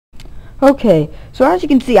Okay, so as you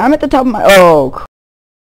can see, I'm at the top of my... Oh,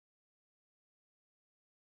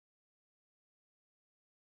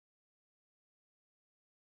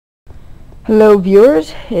 hello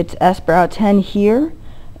viewers, it's Sprout10 here,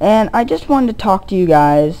 and I just wanted to talk to you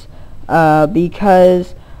guys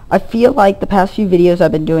because I feel like the past few videos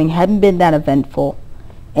I've been doing haven't been that eventful,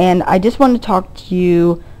 and I just wanted to talk to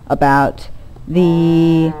you about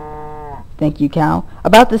the... Thank you, Cal.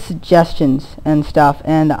 About the suggestions and stuff,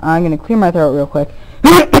 and I'm going to clear my throat real quick.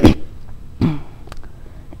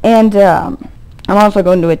 And I'm also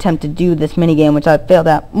going to attempt to do this minigame, which I've failed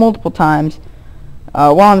at multiple times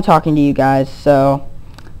while I'm talking to you guys, so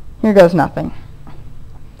here goes nothing.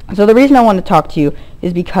 So the reason I want to talk to you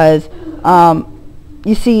is because,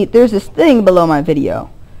 you see, there's this thing below my video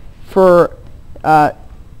for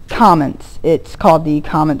comments. It's called the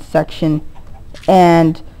comments section,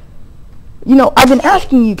 and you know, I've been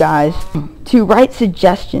asking you guys to write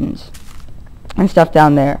suggestions and stuff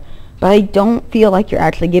down there, but I don't feel like you're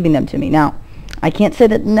actually giving them to me. Now, I can't say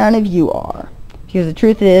that none of you are, because the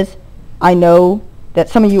truth is, I know that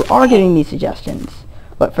some of you are giving me suggestions,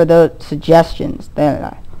 but for those suggestions,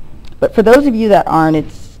 but for those of you that aren't,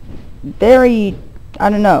 it's very, I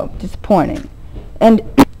don't know, disappointing. And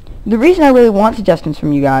the reason I really want suggestions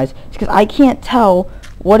from you guys is because I can't tell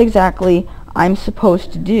what exactly I'm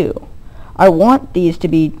supposed to do. I want these to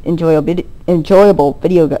be enjoyable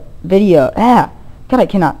video. God, I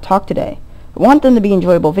cannot talk today. I want them to be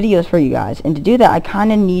enjoyable videos for you guys, and to do that, I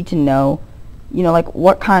kind of need to know, you know, like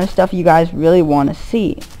what kind of stuff you guys really want to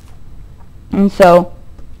see. And so,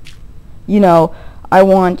 you know, I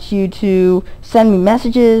want you to send me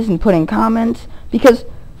messages and put in comments, because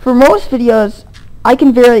for most videos, I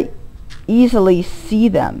can very easily see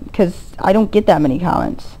them, because I don't get that many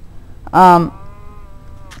comments.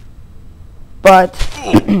 But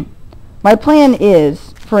my plan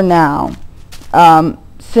is, for now,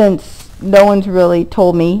 since no one's really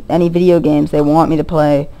told me any video games they want me to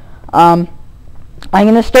play, I'm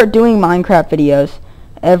going to start doing Minecraft videos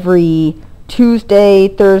every Tuesday,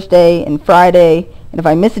 Thursday, and Friday. And if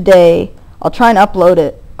I miss a day, I'll try and upload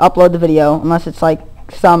the video, unless it's like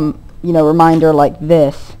some, you know, reminder like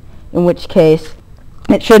this, in which case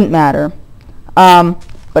it shouldn't matter.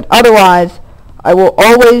 But otherwise, I will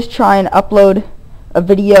always try and upload a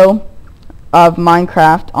video of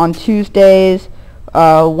Minecraft on Tuesdays,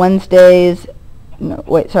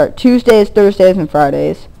 Tuesdays, Thursdays, and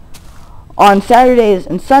Fridays. On Saturdays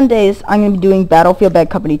and Sundays, I'm going to be doing Battlefield Bad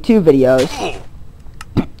Company 2 videos.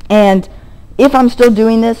 And if I'm still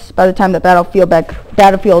doing this by the time that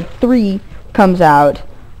Battlefield 3 comes out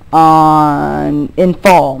in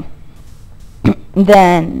fall,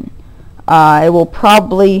 then I will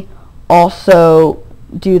probably also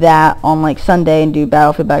do that on like Sunday and do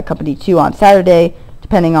Battlefield Bad Company 2 on Saturday,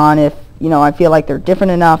 depending on if, you know, I feel like they're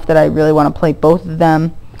different enough that I really want to play both of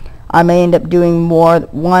them. I may end up doing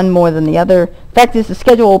one more than the other. The fact is, the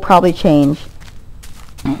schedule will probably change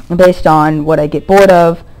based on what I get bored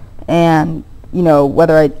of, and, you know,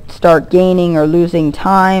 whether I start gaining or losing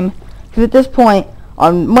time. Because at this point,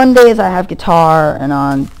 on Mondays I have guitar, and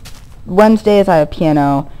on Wednesdays I have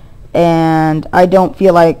piano, and I don't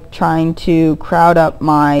feel like trying to crowd up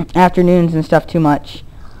my afternoons and stuff too much.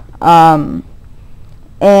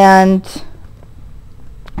 And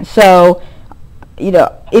so, you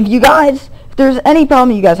know, if there's any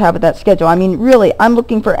problem you guys have with that schedule, I mean, really, I'm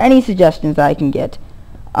looking for any suggestions that I can get.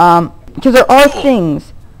 Because there are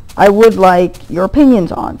things I would like your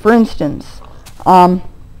opinions on. For instance,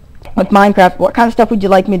 with Minecraft, what kind of stuff would you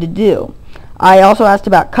like me to do? I also asked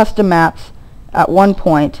about custom maps at one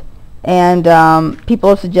point, and people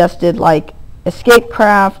have suggested like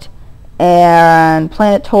Escapecraft and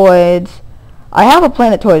Planetoids. I have a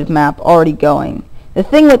Planetoids map already going. The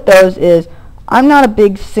thing with those is I'm not a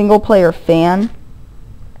big single player fan,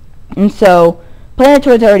 and so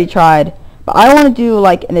Planetoids I already tried, but I want to do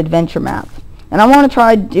like an adventure map, and I want to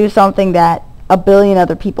try to do something that a billion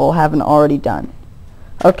other people haven't already done.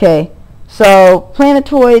 Okay, so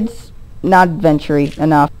Planetoids, not adventure-y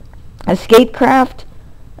enough. Escapecraft,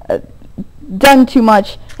 done too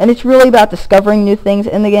much, and it's really about discovering new things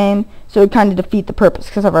in the game, so it kind of defeats the purpose,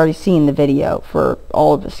 because I've already seen the video for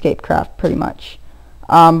all of Escapecraft pretty much.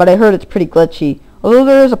 But I heard it's pretty glitchy, although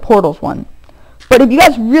there is a Portals one. But if you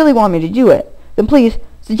guys really want me to do it, then please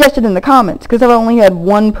suggest it in the comments, because I've only had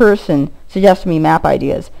one person suggest me map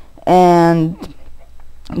ideas, and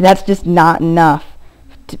that's just not enough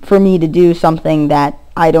for me to do something that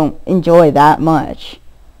I don't enjoy that much.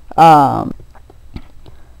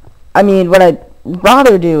 I mean, what I'd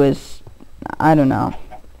rather do is, I don't know,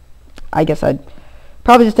 I guess I'd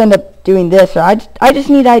probably just end up doing this, or I just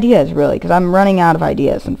need ideas, really, because I'm running out of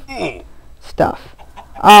ideas and stuff.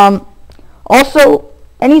 Also,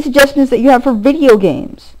 any suggestions that you have for video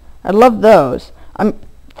games, I'd love those. I'm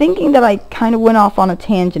thinking that I kind of went off on a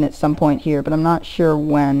tangent at some point here, but I'm not sure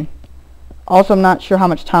when. Also, I'm not sure how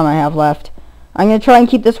much time I have left. I'm going to try and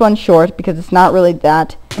keep this one short because it's not really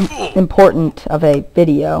that important of a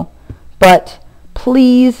video. But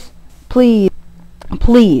please, please,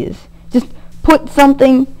 please, just put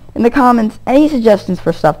something in the comments, any suggestions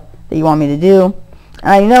for stuff that you want me to do.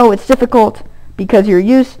 And I know it's difficult because you're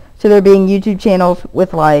used to there being YouTube channels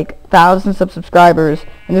with like thousands of subscribers,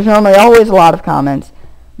 and there's normally always a lot of comments.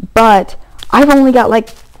 But I've only got like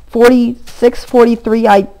 46, 43,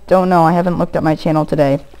 I don't know, I haven't looked at my channel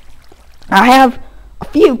today. I have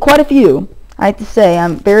quite a few, I have to say.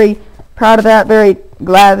 I'm very proud of that, very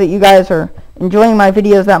glad that you guys are enjoying my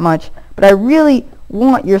videos that much. But I really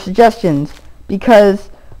want your suggestions, because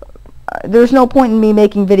there's no point in me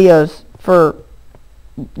making videos for,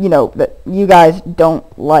 you know, that you guys don't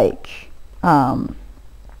like.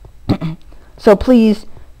 So please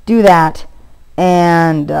do that,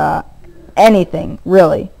 and anything,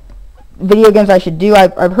 really. Video games I should do.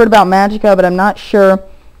 I've heard about Magicka, but I'm not sure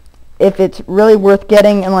if it's really worth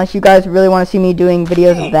getting unless you guys really want to see me doing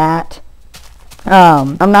videos of that.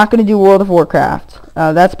 I'm not going to do World of Warcraft.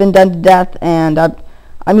 That's been done to death, and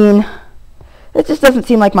I mean, it just doesn't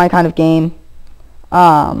seem like my kind of game.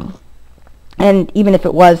 And even if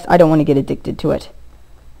it was, I don't want to get addicted to it,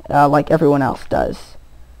 like everyone else does.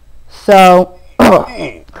 So,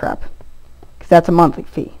 crap, because that's a monthly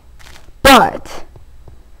fee. But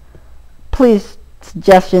please,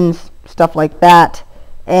 suggestions, stuff like that.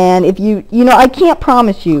 And if you know, I can't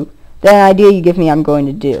promise you that an idea you give me I'm going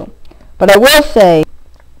to do. But I will say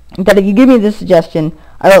that if you give me this suggestion,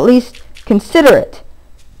 I'll at least consider it.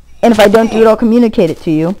 And if I don't do it, I'll communicate it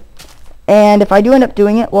to you. And if I do end up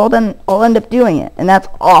doing it, well then I'll end up doing it. And that's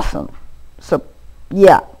awesome. So,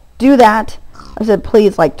 yeah, do that. I said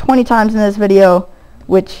please like 20 times in this video,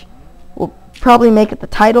 which will probably make it the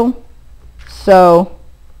title. So,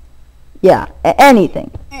 yeah,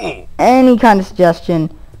 anything. Any kind of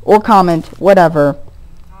suggestion or comment, whatever.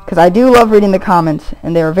 Because I do love reading the comments,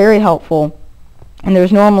 and they're very helpful. And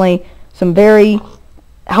there's normally some very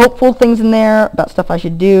helpful things in there about stuff I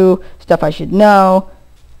should do, stuff I should know.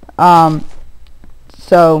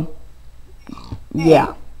 So,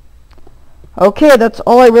 yeah. Okay, that's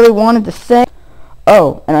all I really wanted to say.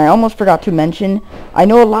 Oh, and I almost forgot to mention, I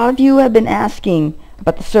know a lot of you have been asking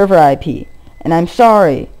about the server IP, and I'm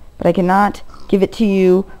sorry, but I cannot give it to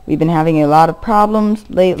you. We've been having a lot of problems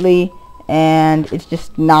lately, and it's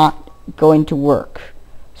just not going to work.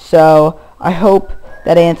 So, I hope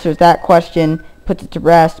that answers that question, puts it to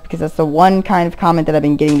rest, because that's the one kind of comment that I've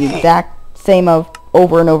been getting the exact same of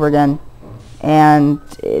over and over again, and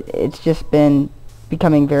it's just been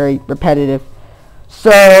becoming very repetitive.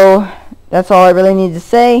 So that's all I really need to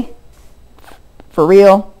say, for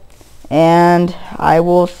real, and I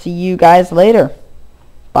will see you guys later.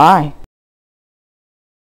 Bye.